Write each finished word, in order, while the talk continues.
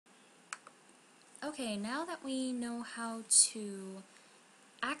Okay, now that we know how to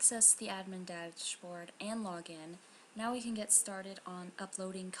access the admin dashboard and log in, now we can get started on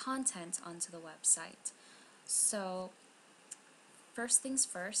uploading content onto the website. So, first things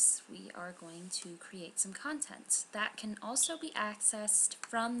first, we are going to create some content. That can also be accessed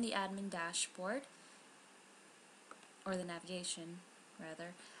from the admin dashboard, or the navigation,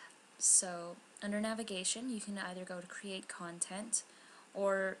 rather. So, under navigation, you can either go to create content,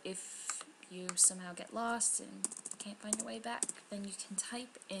 or if you somehow get lost and can't find your way back, then you can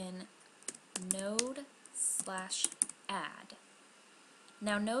type in node/add.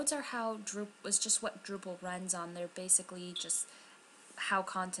 Now, nodes are how is just what Drupal runs on. They're basically just how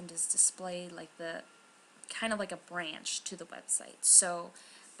content is displayed, like kind of like a branch to the website. So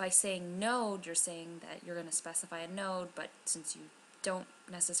by saying node, you're saying that you're going to specify a node, but since you don't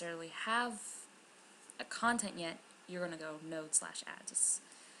necessarily have a content yet, you're going to go node/add. Just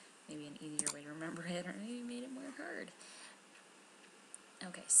maybe an easier way to remember it, or maybe made it more hard.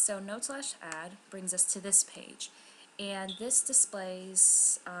 Okay, so node/add brings us to this page, and this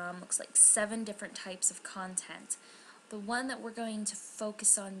displays looks like 7 different types of content. The one that we're going to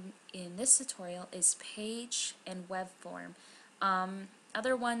focus on in this tutorial is page and web form.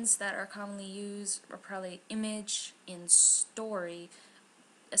 Other ones that are commonly used are probably image and story.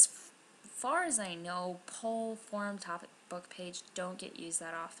 As far as I know, poll, forum, topic, book, page don't get used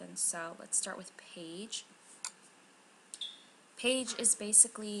that often, so let's start with page. Page is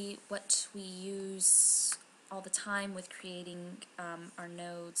basically what we use all the time with creating our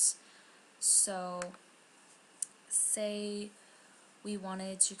nodes. So say we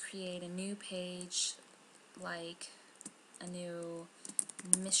wanted to create a new page, like a new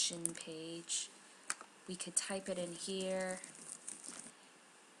mission page, we could type it in here,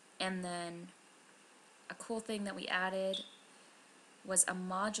 and then a cool thing that we added was a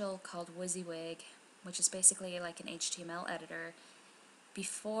module called WYSIWYG, which is basically like an HTML editor.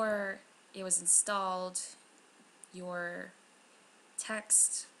 Before it was installed, your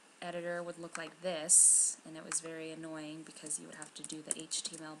text editor would look like this, and it was very annoying because you would have to do the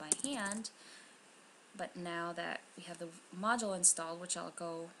HTML by hand. But now that we have the module installed, which I'll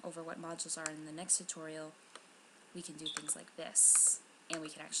go over what modules are in the next tutorial, we can do things like this, and we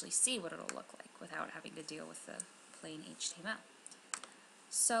can actually see what it'll look like without having to deal with the plain HTML.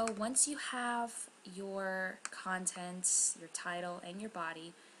 So once you have your content, your title, and your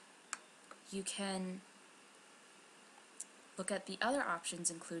body, you can look at the other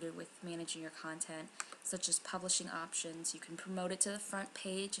options included with managing your content, such as publishing options. You can promote it to the front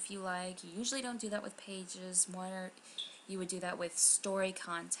page if you like. You usually don't do that with pages. More, you would do that with story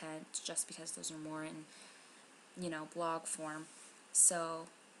content, just because those are more in, blog form. So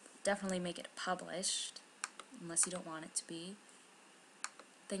definitely make it published, unless you don't want it to be.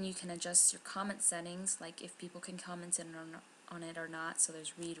 Then you can adjust your comment settings, like if people can comment on it or not. So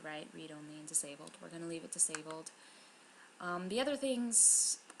there's read, write, read only, and disabled. We're going to leave it disabled. The other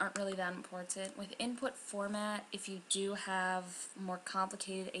things aren't really that important. With input format, if you do have more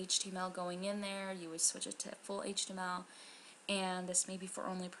complicated HTML going in there, you would switch it to full HTML. And this may be for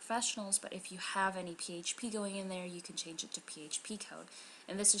only professionals, but if you have any PHP going in there, you can change it to PHP code.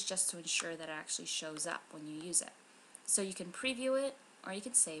 And this is just to ensure that it actually shows up when you use it. So you can preview it, or you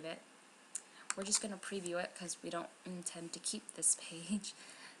can save it. We're just going to preview it because we don't intend to keep this page.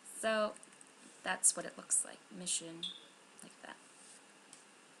 So that's what it looks like. Mission, like that.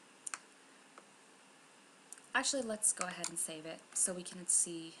 Actually, let's go ahead and save it so we can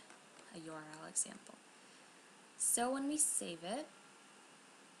see a URL example. So when we save it,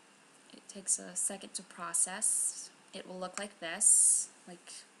 it takes a second to process. It will look like this,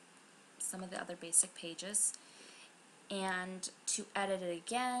 like some of the other basic pages. And to edit it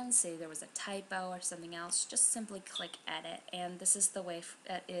again, say there was a typo or something else, just simply click edit. And this is the way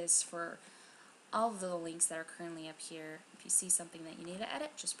it is for all of the links that are currently up here. If you see something that you need to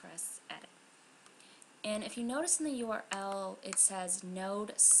edit, just press edit. And if you notice in the URL, it says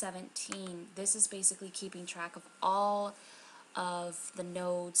node 17. This is basically keeping track of all of the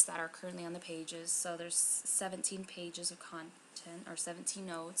nodes that are currently on the pages. So there's 17 pages of content, or 17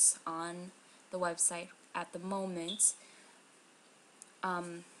 nodes on the website at the moment.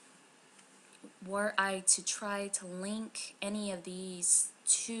 Were I to try to link any of these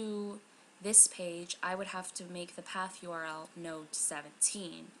to this page, I would have to make the path URL node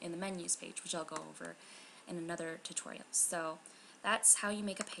 17 in the menus page, which I'll go over in another tutorial. So that's how you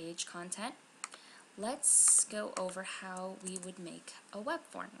make a page content. Let's go over how we would make a web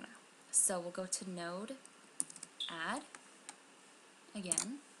form now. So we'll go to node, add,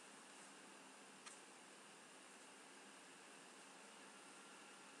 again.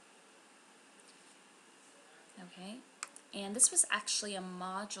 Okay, and this was actually a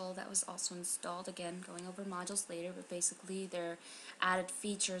module that was also installed. Again, going over modules later, but basically they're added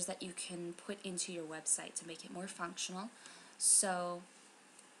features that you can put into your website to make it more functional. So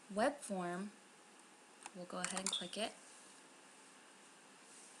Webform, we'll go ahead and click it.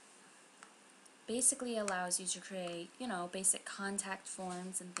 Basically allows you to create, you know, basic contact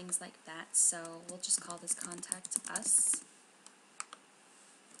forms and things like that. So we'll just call this Contact Us.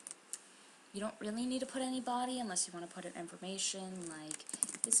 You don't really need to put any body unless you want to put in information like,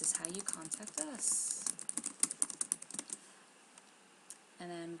 this is how you contact us.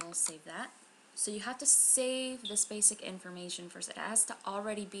 And then we'll save that. So you have to save this basic information first. It has to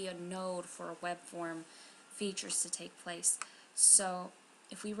already be a node for a web form features to take place. So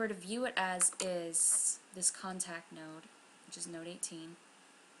if we were to view it as is, this contact node, which is node 18,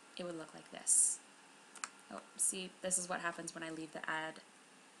 it would look like this. Oh, see, this is what happens when I leave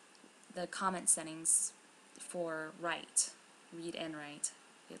the comment settings for read and write.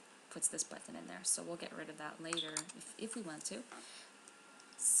 It puts this button in there, so we'll get rid of that later if we want to.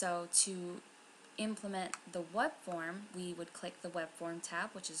 So to implement the web form, we would click the web form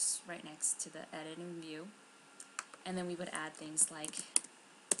tab, which is right next to the edit and view, and then we would add things like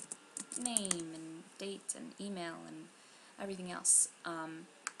name and date and email and everything else.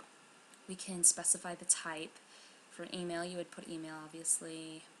 We can specify the type. For email, you would put email,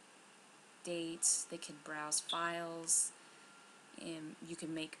 obviously. Date, they could browse files. You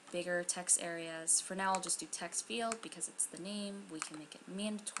can make bigger text areas. For now, I'll just do text field because it's the name. We can make it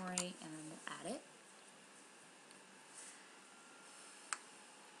mandatory, and then we'll add it.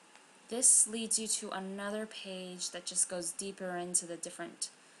 This leads you to another page that just goes deeper into the different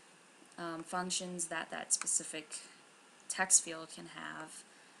functions that that specific text field can have.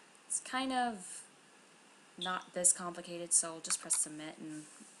 It's kind of not this complicated, so we'll just press submit and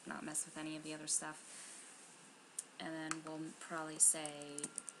not mess with any of the other stuff. And then we'll probably say,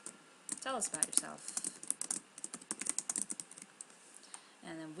 tell us about yourself.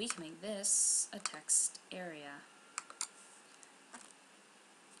 And then we can make this a text area.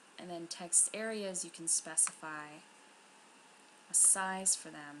 And then text areas, you can specify a size for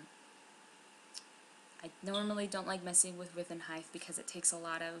them. I normally don't like messing with width and height because it takes a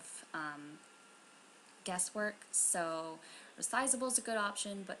lot of guesswork, so resizable is a good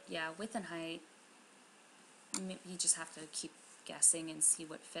option, but yeah, width and height, you just have to keep guessing and see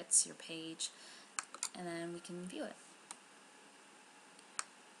what fits your page, and then we can view it.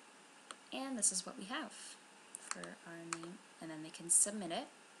 And this is what we have for our name, and then they can submit it.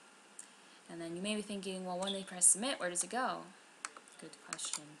 And then you may be thinking, well, when they press submit, where does it go? Good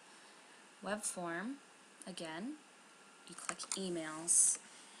question. Web form, again, you click emails,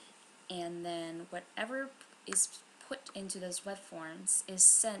 and then whatever is put into those web forms is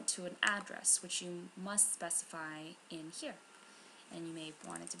sent to an address, which you must specify in here. And you may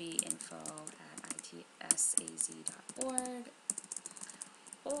want it to be info@itsaz.org,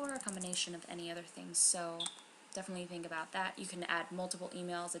 or a combination of any other things. So definitely think about that. You can add multiple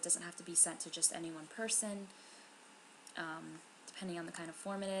emails. It doesn't have to be sent to just any one person, depending on the kind of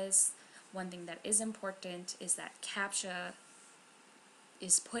form it is. One thing that is important is that CAPTCHA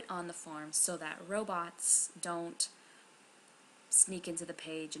is put on the form so that robots don't sneak into the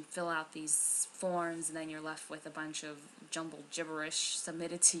page and fill out these forms, and then you're left with a bunch of jumbled gibberish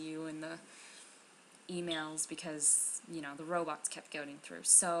submitted to you in the emails because, you know, the robots kept going through.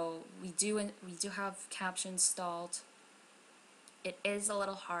 So we do have CAPTCHA installed. It is a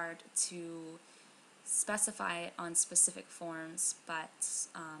little hard to specify it on specific forms, but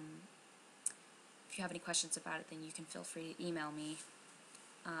if you have any questions about it, then you can feel free to email me,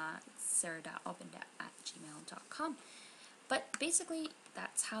 sarah.albenda@gmail.com. But basically,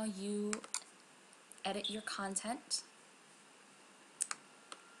 that's how you edit your content.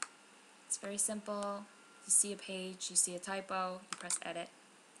 It's very simple. You see a page, you see a typo, you press edit,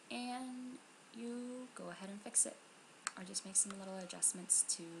 and you go ahead and fix it, or just make some little adjustments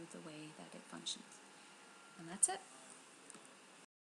to the way that it functions. And that's it.